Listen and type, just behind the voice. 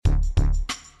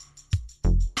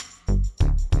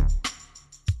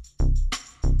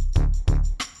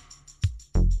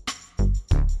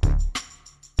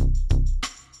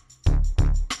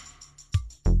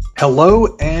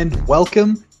Hello and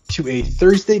welcome to a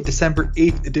Thursday, December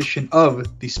 8th edition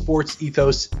of the Sports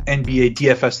Ethos NBA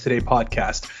DFS Today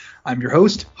podcast. I'm your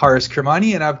host, Haris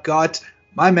Kermani, and I've got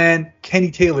my man,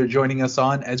 Kenny Taylor, joining us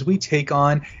on as we take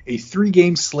on a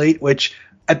three-game slate, which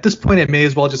at this point I may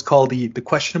as well just call the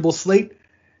questionable slate.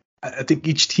 I think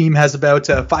each team has about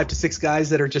 5 to 6 guys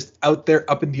that are just out there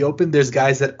up in the open. There's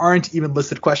guys that aren't even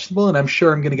listed questionable, and I'm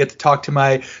sure I'm going to get to talk to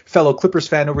my fellow Clippers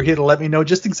fan over here to let me know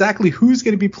just exactly who's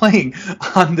going to be playing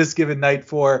on this given night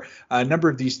for a number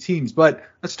of these teams. But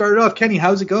let's start it off. Kenny,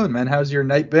 how's it going, man? How's your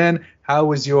night been? How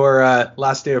was your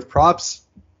last day of props?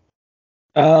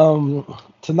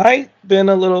 Tonight been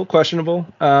a little questionable.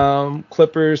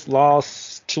 Clippers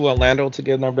lost to Orlando to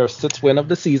get their 6th win of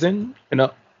the season in an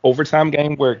overtime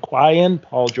game where Kawhi and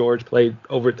Paul George played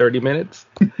over 30 minutes.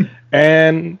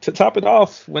 And to top it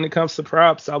off, when it comes to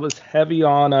props, I was heavy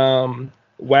on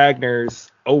Wagner's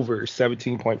over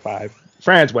 17.5.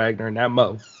 Franz Wagner, not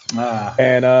Mo.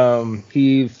 And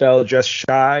he fell just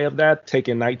shy of that,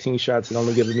 taking 19 shots and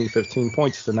only giving me 15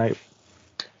 points tonight.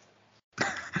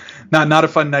 Not a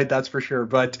fun night, that's for sure.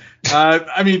 But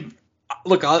I mean,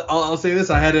 look, I'll say this: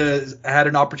 I had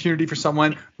an opportunity for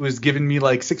someone who was giving me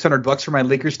like $600 for my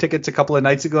Lakers tickets a couple of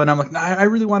nights ago, and I'm like, nah, I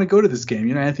really want to go to this game.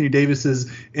 You know, Anthony Davis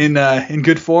is in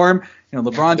good form. You know,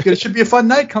 LeBron's good. It should be a fun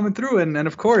night coming through, and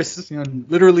of course, you know,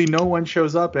 literally no one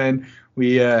shows up, and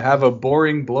we have a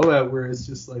boring blowout where it's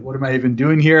just like, what am I even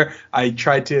doing here? I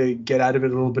tried to get out of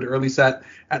it a little bit early, sat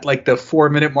at like the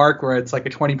 4-minute mark where it's like a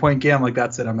 20-point game. I'm like,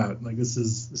 that's it, I'm out. Like, this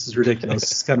is ridiculous.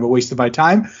 It's kind of a waste of my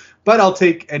time, but I'll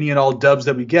take any and all dubs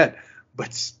that we get.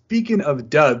 But speaking of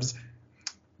dubs,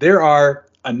 there are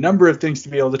a number of things to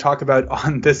be able to talk about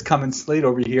on this coming slate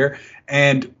over here,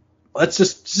 and let's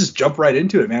just jump right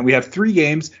into it, man. We have 3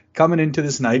 games coming into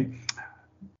this night.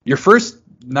 Your first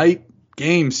night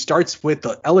game starts with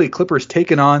the LA Clippers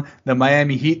taking on the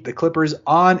Miami Heat. The Clippers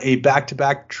on a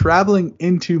back-to-back traveling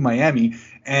into Miami.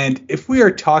 And if we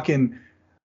are talking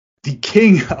the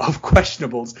king of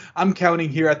questionables, I'm counting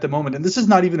here at the moment, and this is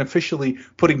not even officially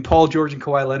putting Paul George and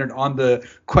Kawhi Leonard on the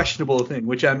questionable thing,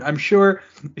 which I'm sure,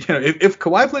 you know, if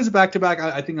Kawhi plays a back-to-back,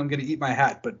 I think I'm going to eat my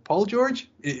hat. But Paul George,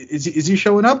 is he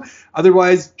showing up?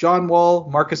 Otherwise, John Wall,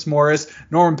 Marcus Morris,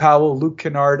 Norman Powell, Luke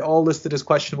Kennard, all listed as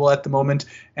questionable at the moment.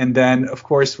 And then, of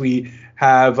course, we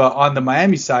have on the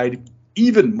Miami side,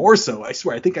 even more so, I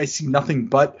swear, I think I see nothing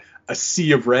but a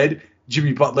sea of red.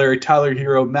 Jimmy Butler, Tyler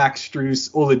Hero, Max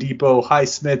Strus, Oladipo,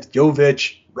 Highsmith,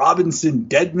 Jovic, Robinson,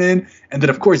 Dedmon, and then,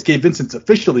 of course, Gabe Vincent's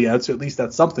officially out, so at least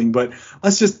that's something. But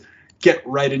let's just get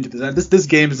right into this. This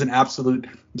game is an absolute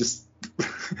just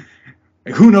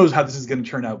who knows how this is going to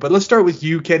turn out. But let's start with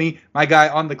you, Kenny, my guy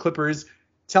on the Clippers.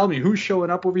 Tell me, who's showing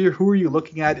up over here? Who are you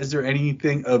looking at? Is there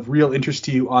anything of real interest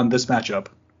to you on this matchup?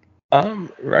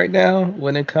 Right now,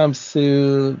 when it comes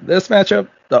to this matchup,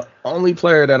 the only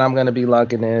player that I'm going to be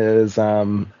locking is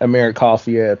Amir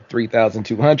Coffey at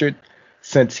 3,200,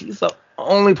 since he's the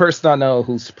only person I know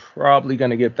who's probably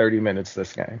going to get 30 minutes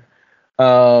this game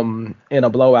in a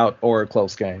blowout or a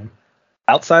close game.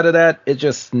 Outside of that, it's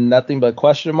just nothing but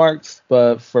question marks.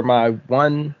 But for my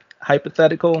one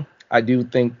hypothetical, I do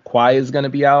think Kawhi is going to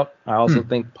be out. I also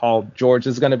think Paul George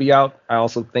is going to be out. I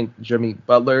also think Jimmy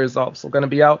Butler is also going to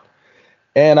be out.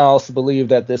 And I also believe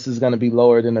that this is going to be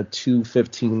lower than a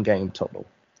 215 game total.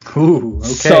 Ooh, okay.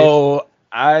 So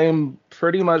I'm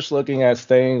pretty much looking at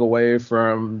staying away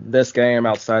from this game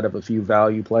outside of a few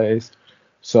value plays.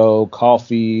 So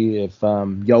Coffey, if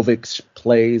Jovic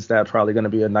plays, that's probably going to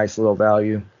be a nice little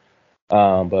value.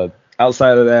 But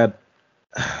outside of that,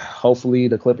 hopefully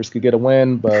the Clippers could get a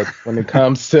win. But when it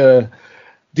comes to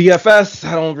DFS,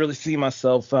 I don't really see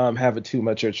myself having too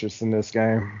much interest in this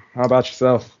game. How about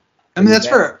yourself? I mean, that's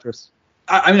fair.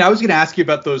 I mean, I was going to ask you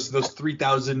about those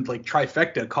 3,000 like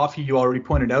trifecta. Coffey, you already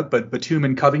pointed out, but Batum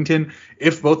and Covington,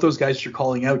 if both those guys you're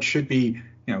calling out should be,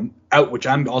 you know, out, which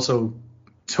I'm also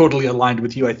totally aligned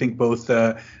with you. I think both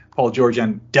Paul George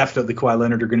and definitely Kawhi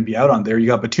Leonard are going to be out on there. You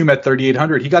got Batum at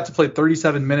 3,800. He got to play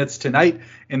 37 minutes tonight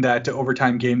in that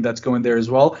overtime game that's going there as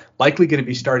well. Likely going to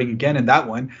be starting again in that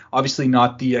one. Obviously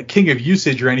not the king of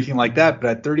usage or anything like that, but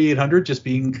at 3,800, just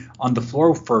being on the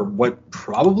floor for what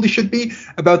probably should be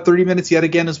about 30 minutes yet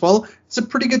again as well. It's a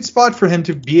pretty good spot for him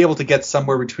to be able to get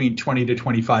somewhere between 20 to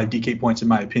 25 DK points, in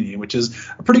my opinion, which is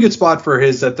a pretty good spot for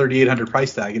his 3,800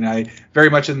 price tag. And I very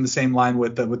much in the same line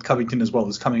with Covington as well,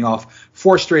 who's coming off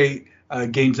 4 straight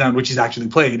games down, which he's actually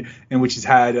played, in which he's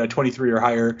had 23 or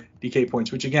higher DK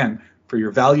points, which again, for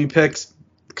your value picks,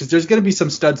 because there's going to be some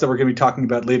studs that we're going to be talking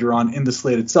about later on in the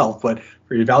slate itself, but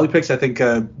for your value picks, I think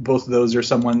both of those are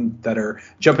someone that are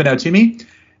jumping out to me.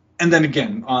 And then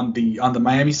again, on the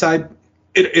Miami side,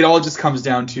 it all just comes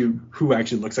down to who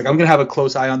actually looks like. I'm going to have a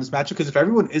close eye on this matchup because if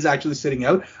everyone is actually sitting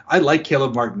out, I like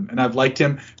Caleb Martin, and I've liked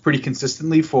him pretty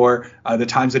consistently for the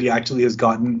times that he actually has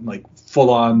gotten like full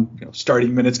on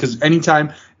starting minutes. Because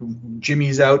anytime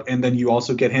Jimmy's out, and then you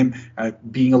also get him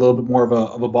being a little bit more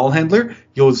of a ball handler,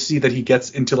 you'll see that he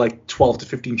gets into like 12 to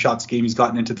 15 shots a game. He's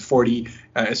gotten into the 40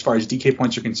 as far as DK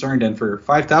points are concerned, and for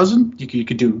 5,000, you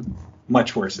could do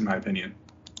much worse in my opinion.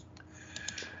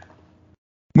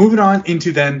 Moving on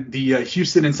into then the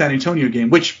Houston and San Antonio game,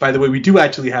 which, by the way, we do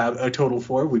actually have a total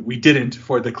for. We didn't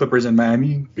for the Clippers and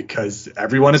Miami because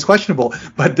everyone is questionable.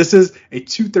 But this is a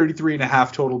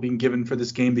 233.5 total being given for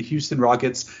this game. The Houston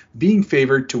Rockets being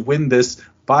favored to win this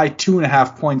by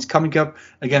 2.5 points, coming up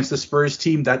against the Spurs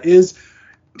team that is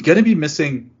going to be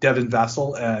missing Devin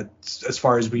Vassell. As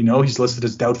far as we know, he's listed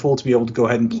as doubtful to be able to go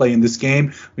ahead and play in this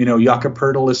game. We know Jakob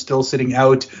Poeltl is still sitting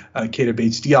out. Keita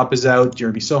Bates-Diop is out.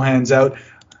 Jeremy Sohan's out.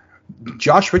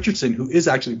 Josh Richardson, who is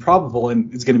actually probable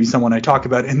and is going to be someone I talk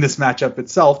about in this matchup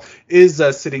itself, is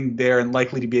sitting there and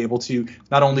likely to be able to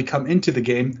not only come into the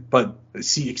game, but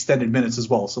see extended minutes as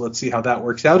well. So let's see how that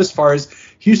works out. As far as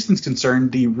Houston's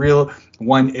concerned, the real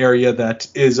one area that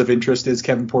is of interest is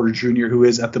Kevin Porter Jr., who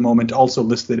is at the moment also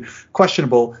listed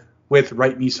questionable with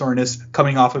right knee soreness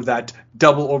coming off of that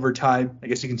double overtime, I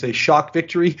guess you can say shock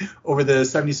victory over the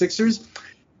 76ers.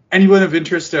 Anyone of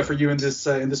interest for you in this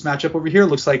matchup over here?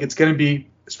 Looks like it's going to be,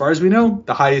 as far as we know,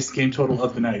 the highest game total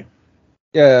of the night.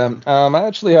 Yeah, I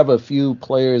actually have a few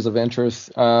players of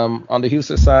interest. On the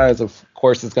Houston side, of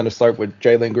course, it's going to start with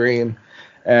Jalen Green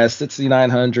at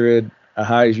 6,900, a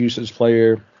high usage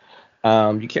player.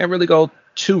 You can't really go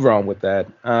too wrong with that.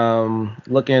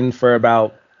 Looking for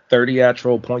about 30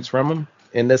 actual points from him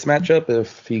in this matchup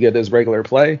if he get his regular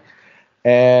play.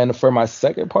 And for my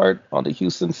second part on the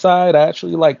Houston side, I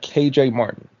actually like KJ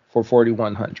Martin for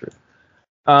 4,100.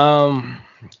 A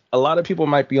lot of people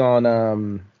might be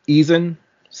on Eason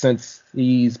since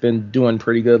he's been doing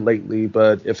pretty good lately.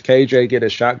 But if KJ get a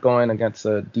shot going against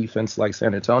a defense like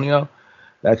San Antonio,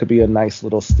 that could be a nice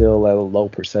little steal at a low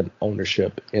percent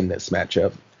ownership in this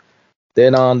matchup.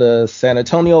 Then on the San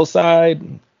Antonio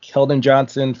side, Keldon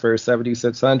Johnson for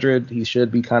 7,600. He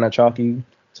should be kind of chalky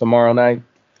tomorrow night.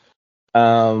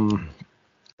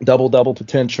 Double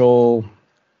potential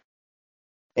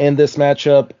in this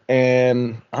matchup,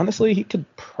 and honestly he could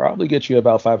probably get you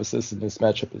about 5 assists in this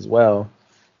matchup as well.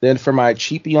 Then for my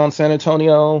cheapie on San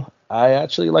Antonio, I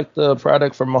actually like the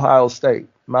product from Ohio State,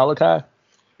 Malachi,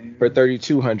 for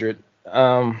 3,200.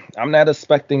 I'm not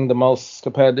expecting the most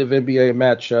competitive NBA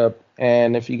matchup,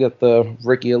 and if you get the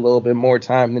Ricky a little bit more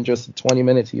time than just the 20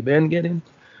 minutes you've been getting,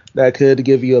 that could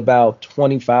give you about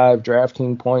 25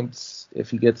 DraftKings points if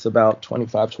he gets about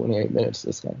 25, 28 minutes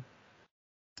this game.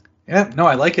 Yeah, no,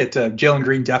 I like it. Jalen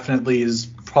Green definitely is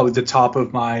probably the top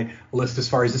of my list as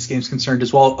far as this game's concerned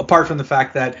as well, apart from the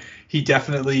fact that he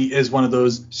definitely is one of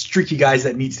those streaky guys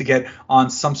that needs to get on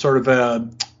some sort of a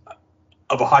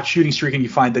hot shooting streak, and you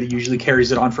find that he usually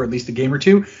carries it on for at least a game or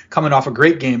two, coming off a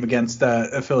great game against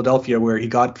Philadelphia where he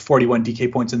got 41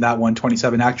 DK points in that one,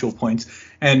 27 actual points.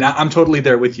 And I'm totally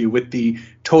there with you with the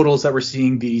totals that we're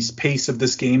seeing, the pace of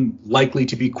this game likely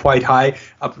to be quite high.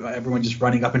 Everyone just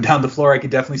running up and down the floor. I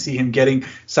could definitely see him getting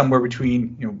somewhere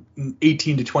between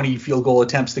 18 to 20 field goal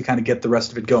attempts to kind of get the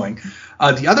rest of it going.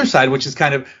 The other side, which is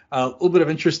kind of a little bit of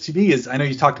interest to me, is I know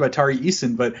you talked about Tari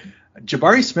Eason, but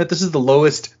Jabari Smith, this is the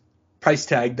lowest price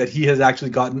tag that he has actually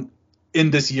gotten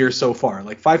in this year so far.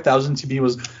 Like 5,000 to me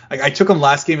was like, I took him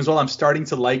last game as well. I'm starting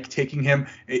to like taking him,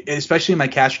 especially in my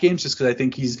cash games, just because I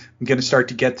think he's going to start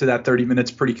to get to that 30 minutes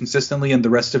pretty consistently, and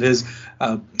the rest of his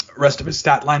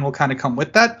stat line will kind of come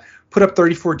with that. Put up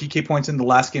 34 DK points in the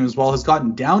last game as well, has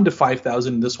gotten down to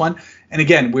 5,000 in this one. And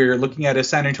again, we're looking at a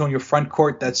San Antonio front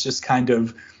court that's just kind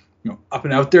of up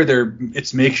and out there.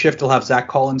 It's makeshift. They'll have Zach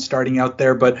Collins starting out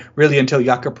there, but really until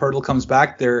Jakob Poeltl comes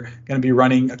back, they're going to be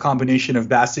running a combination of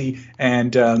Bassi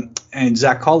and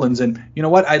Zach Collins. And you know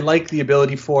what? I like the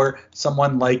ability for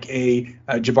someone like a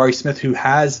Jabari Smith, who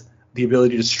has the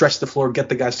ability to stretch the floor, get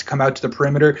the guys to come out to the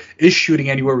perimeter, is shooting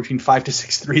anywhere between 5 to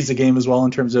 6 threes a game as well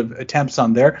in terms of attempts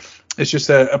on there. It's just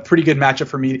a pretty good matchup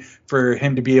for me, for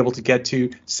him to be able to get to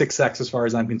 6x as far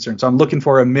as I'm concerned. So I'm looking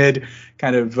for a mid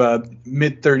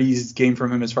 30s game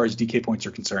from him as far as DK points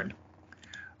are concerned.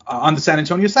 On the San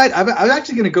Antonio side, I was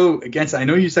actually going to go against it. I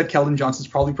know you said Keldon Johnson's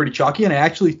probably pretty chalky, and I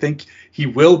actually think he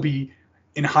will be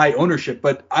in high ownership.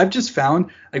 But I've just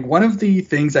found, like, one of the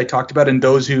things I talked about, and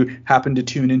those who happened to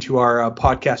tune into our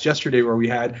podcast yesterday, where we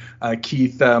had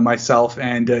Keith, myself,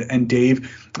 and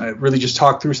Dave really just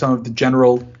talk through some of the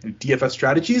general DFS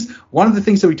strategies. One of the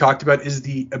things that we talked about is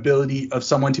the ability of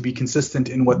someone to be consistent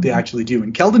in what they actually do.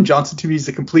 And Keldon Johnson, to me, is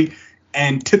a complete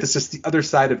antithesis, the other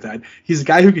side of that. He's a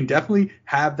guy who can definitely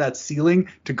have that ceiling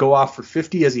to go off for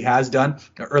 50, as he has done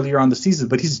earlier on the season,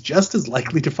 but he's just as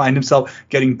likely to find himself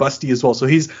getting busty as well. So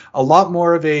he's a lot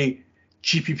more of a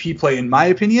GPP play, in my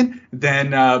opinion,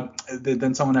 than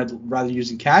someone I'd rather use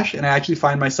in cash. And I actually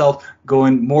find myself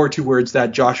going more towards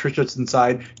that Josh Richardson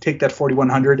side, take that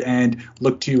 4,100 and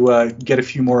look to get a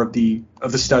few more of the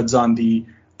studs on the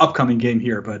upcoming game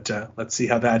here. But let's see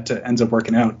how that ends up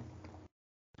working out.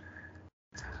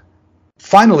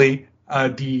 Finally,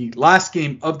 the last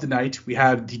game of the night, we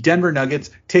have the Denver Nuggets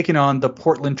taking on the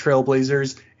Portland Trail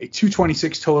Blazers, a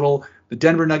 226 total. The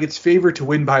Denver Nuggets favor to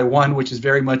win by 1, which is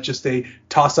very much just a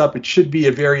toss-up. It should be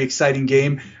a very exciting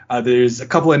game. There's a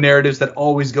couple of narratives that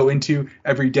always go into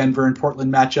every Denver and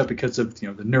Portland matchup because of the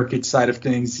Nurkic side of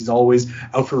things. He's always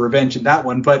out for revenge in that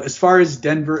one. But as far as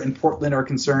Denver and Portland are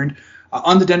concerned,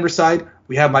 on the Denver side,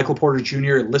 we have Michael Porter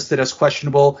Jr. listed as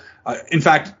questionable. In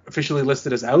fact, officially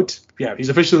listed as out. Yeah, he's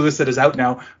officially listed as out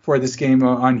now for this game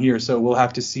on here. So we'll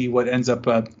have to see what ends up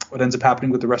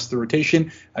happening with the rest of the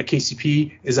rotation.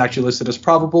 KCP is actually listed as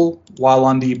probable, while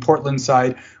on the Portland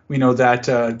side, we know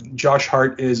that Josh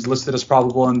Hart is listed as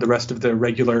probable, and the rest of the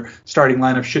regular starting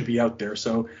lineup should be out there.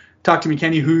 So talk to me,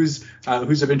 Kenny. Who's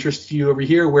of interest to you over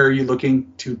here? Where are you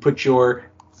looking to put your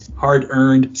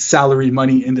hard-earned salary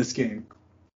money in this game?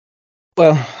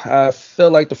 Well, I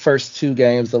feel like the first 2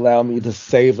 games allow me to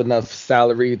save enough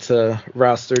salary to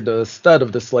roster the stud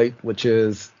of the slate, which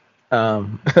is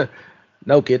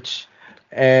Nurkic.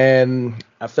 And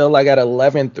I feel like at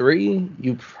 11-3,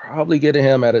 you probably get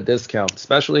him at a discount,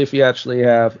 especially if you actually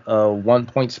have a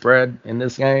 1-point spread in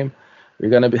this game.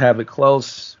 You're going to have it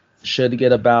close. Should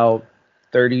get about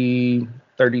 30,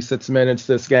 36 minutes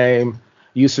this game.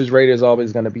 Usage rate is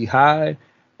always going to be high.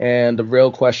 And the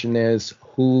real question is,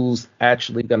 who's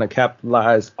actually going to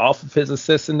capitalize off of his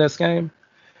assists in this game?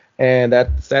 And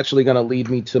that's actually going to lead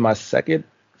me to my second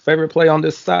favorite play on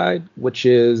this side, which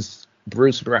is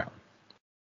Bruce Brown.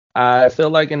 I feel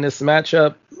like in this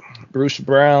matchup, Bruce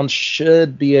Brown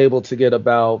should be able to get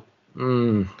about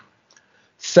 7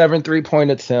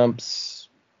 3-point attempts.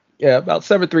 Yeah, about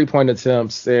 7 3-point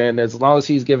attempts. And as long as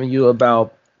he's giving you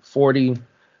about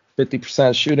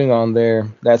 40-50% shooting on there,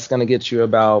 that's going to get you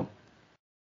about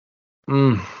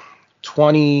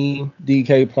 20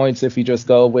 DK points if you just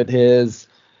go with his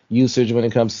usage when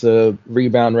it comes to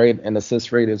rebound rate and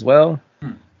assist rate as well.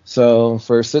 So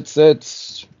for sits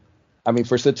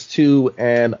 2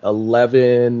 and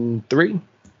 11-3,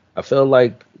 I feel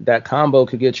like that combo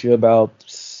could get you about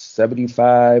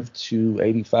 75 to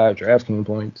 85 DraftKings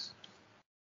points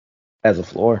as a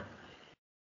floor.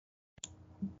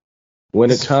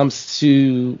 When it comes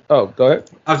to... Oh, go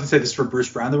ahead. I was going to say this for Bruce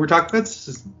Brown that we're talking about.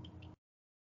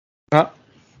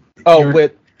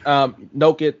 With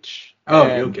Nurkic.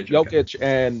 Jokic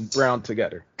and Brown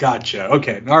together. Gotcha.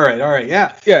 Okay. All right.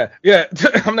 Yeah. Yeah.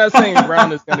 I'm not saying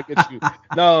Brown is going to get you.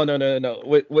 No.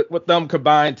 With them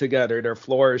combined together, their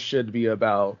floor should be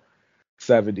about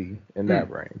 70 in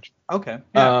that range. Okay.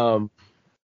 Yeah.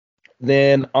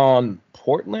 Then on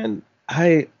Portland,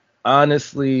 I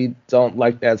honestly don't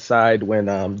like that side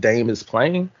when Dame is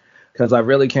playing, because I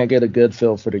really can't get a good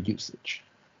feel for the usage.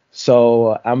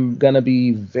 So I'm going to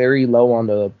be very low on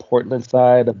the Portland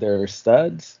side of their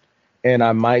studs, and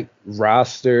I might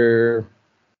roster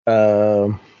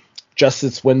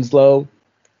Justice Winslow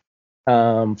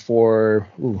for,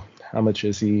 how much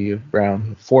is he,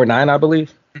 Brown? 4.9, I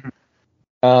believe.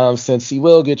 Since he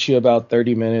will get you about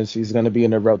 30 minutes, he's going to be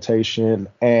in a rotation,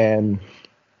 and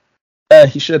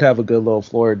he should have a good little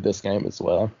floor this game as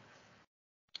well.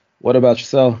 What about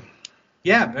yourself?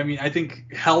 Yeah, I mean, I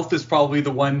think health is probably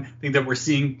the one thing that we're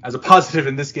seeing as a positive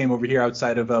in this game over here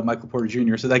outside of Michael Porter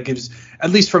Jr. So that gives,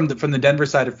 at least from the Denver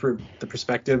side of the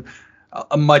perspective,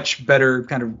 a much better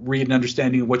kind of read and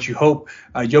understanding of what you hope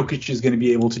Jokic is going to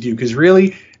be able to do. Because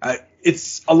really,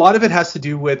 it's a lot of it has to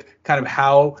do with kind of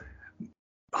how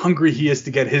hungry he is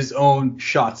to get his own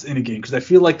shots in a game, because I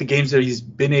feel like the games that he's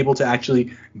been able to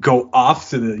actually go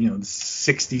off to the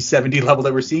 60, 70 level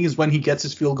that we're seeing is when he gets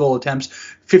his field goal attempts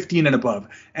 15 and above.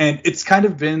 And it's kind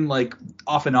of been like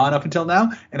off and on up until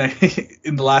now. And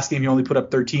in the last game, he only put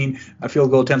up 13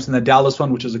 field goal attempts in that Dallas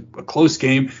one, which was a close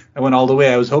game that went all the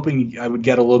way. I was hoping I would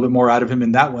get a little bit more out of him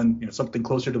in that one, something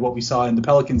closer to what we saw in the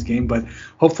Pelicans game. But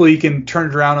hopefully he can turn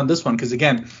it around on this one, because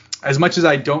again, as much as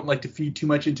I don't like to feed too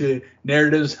much into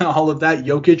narratives and all of that,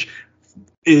 Jokic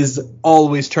is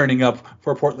always turning up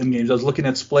for Portland games. I was looking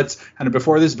at splits, and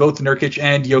before this, both Nurkic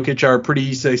and Jokic are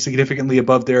pretty significantly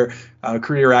above their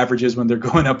career averages when they're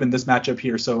going up in this matchup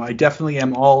here. So I definitely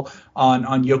am all on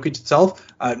Jokic itself.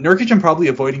 Nurkic I'm probably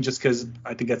avoiding just because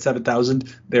I think at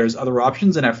 7,000 there's other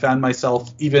options, and I've found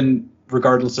myself, even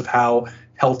regardless of how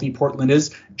healthy Portland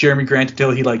is, Jeremy Grant,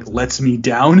 until he lets me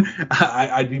down,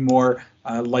 I'd be more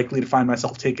likely to find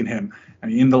myself taking him. I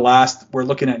mean, in the last, we're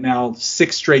looking at now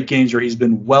 6 straight games where he's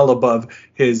been well above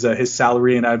his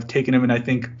salary, and I've taken him in I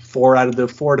think 4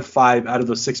 to 5 out of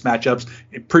those 6 matchups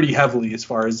pretty heavily as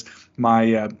far as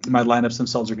my lineups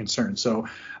themselves are concerned. So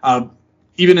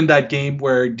even in that game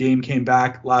where Dame came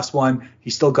back, last one,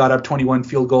 he still got up 21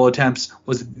 field goal attempts,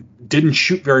 didn't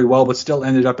shoot very well, but still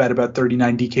ended up at about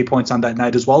 39 DK points on that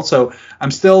night as well. So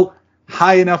I'm still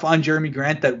high enough on Jeremy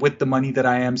Grant that with the money that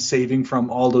I am saving from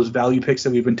all those value picks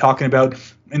that we've been talking about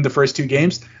in the first 2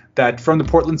 games, that from the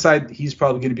Portland side, he's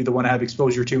probably going to be the one I have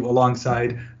exposure to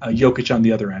alongside Jokic on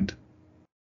the other end.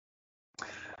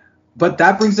 But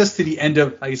that brings us to the end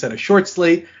of, like I said, a short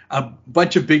slate, a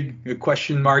bunch of big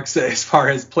question marks as far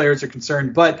as players are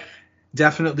concerned, but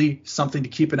definitely something to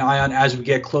keep an eye on as we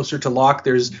get closer to lock.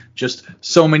 There's just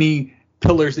so many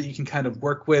pillars that you can kind of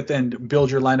work with and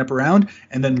build your lineup around,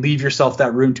 and then leave yourself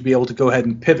that room to be able to go ahead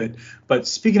and pivot. But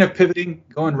speaking of pivoting,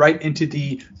 going right into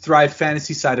the Thrive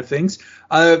Fantasy side of things,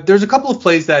 there's a couple of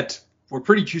plays that were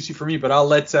pretty juicy for me, but I'll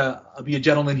be a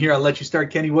gentleman here. I'll let you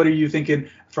start. Kenny, what are you thinking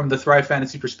from the Thrive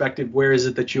Fantasy perspective? Where is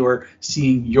it that you're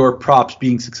seeing your props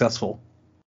being successful?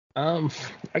 I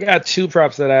got 2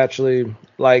 props that I actually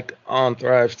like on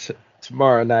Thrive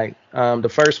tomorrow night. The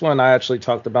first one, I actually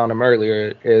talked about him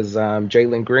earlier, is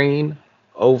Jalen Green,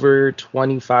 over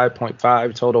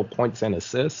 25.5 total points and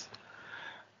assists.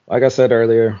 Like I said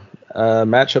earlier,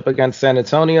 matchup against San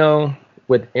Antonio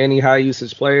with any high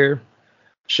usage player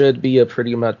should be a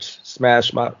pretty much smash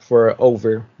spot for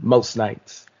over most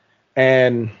nights.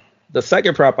 And the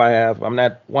second prop I have, I'm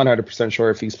not 100% sure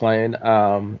if he's playing,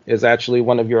 is actually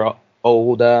one of your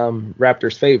old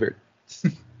Raptors favorites.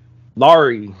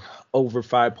 Laurie, over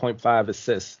 5.5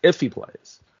 assists if he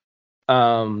plays.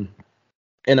 In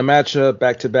a matchup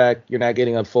back-to-back, you're not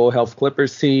getting a full health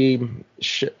Clippers team.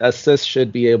 Assists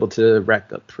should be able to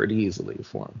rack up pretty easily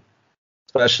for him,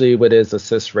 especially with his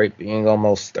assist rate being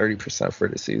almost 30% for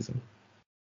the season.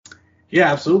 Yeah,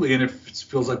 absolutely. And it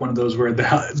feels like one of those where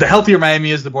the healthier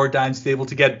Miami is, the more dimes they're able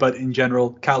to get. But in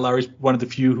general, Kyle Lowry is one of the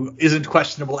few who isn't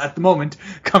questionable at the moment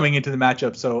coming into the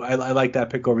matchup. So I like that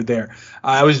pick over there.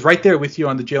 I was right there with you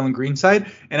on the Jalen Green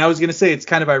side. And I was going to say it's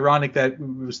kind of ironic that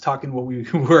we was talking what we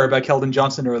were about Keldon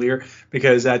Johnson earlier,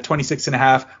 because at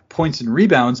 26.5 points and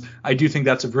rebounds, I do think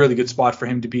that's a really good spot for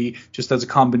him to be, just as a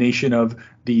combination of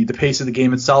the pace of the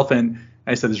game itself. And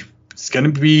I said it's going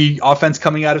to be offense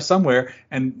coming out of somewhere,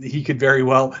 and he could very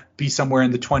well be somewhere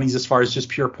in the 20s as far as just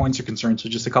pure points are concerned. So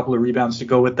just a couple of rebounds to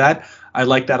go with that. I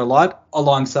like that a lot,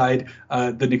 alongside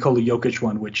the Nikola Jokic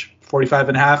one, which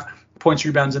 45.5 points,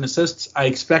 rebounds, and assists. I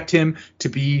expect him to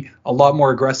be a lot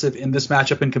more aggressive in this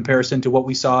matchup in comparison to what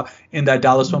we saw in that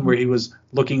Dallas one, where he was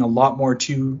looking a lot more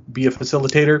to be a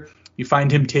facilitator. You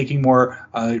find him taking more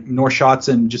shots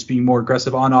and just being more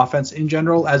aggressive on offense in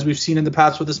general, as we've seen in the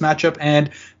past with this matchup,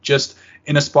 and just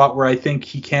in a spot where I think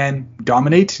he can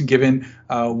dominate, given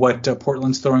what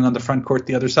Portland's throwing on the front court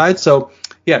the other side. So,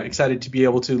 yeah, excited to be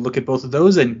able to look at both of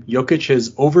those. And Jokic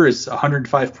is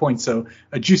 105 points, so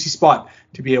a juicy spot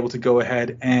to be able to go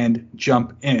ahead and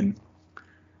jump in.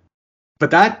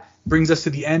 But that brings us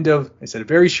to the end of, I said, a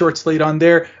very short slate on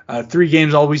there. 3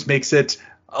 games always makes it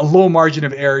a low margin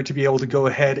of error to be able to go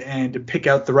ahead and pick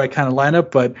out the right kind of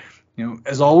lineup. But,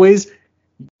 as always,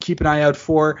 keep an eye out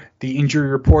for the injury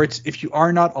reports. If you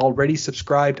are not already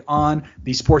subscribed on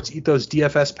the Sports Ethos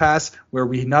DFS Pass, where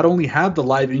we not only have the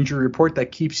live injury report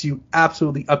that keeps you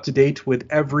absolutely up to date with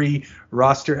every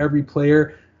roster, every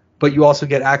player, but you also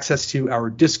get access to our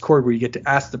Discord, where you get to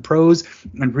ask the pros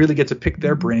and really get to pick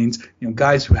their brains,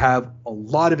 guys who have a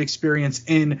lot of experience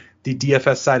in the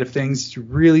DFS side of things, to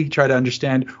really try to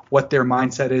understand what their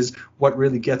mindset is, what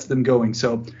really gets them going.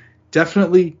 So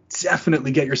definitely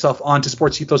get yourself onto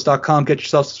sportsethos.com, get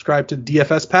yourself subscribed to the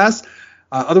DFS Pass.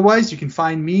 Otherwise, you can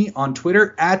find me on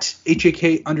Twitter at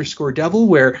HAK_Devil,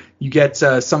 where you get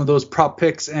some of those prop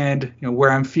picks and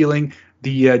where I'm feeling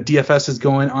the DFS is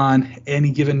going on any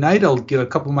given night. I'll give a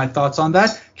couple of my thoughts on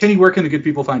that. Kenny, where can the good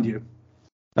people find you?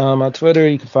 On Twitter,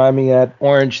 you can find me at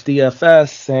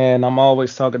OrangeDFS, and I'm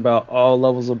always talking about all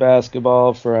levels of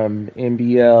basketball, from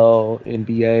NBL,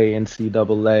 NBA,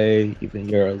 NCAA, even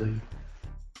EuroLeague.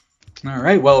 All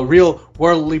right. Well, real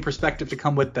worldly perspective to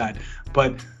come with that.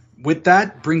 But with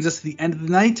that brings us to the end of the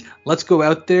night. Let's go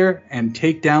out there and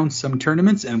take down some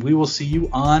tournaments, and we will see you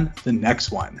on the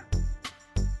next one.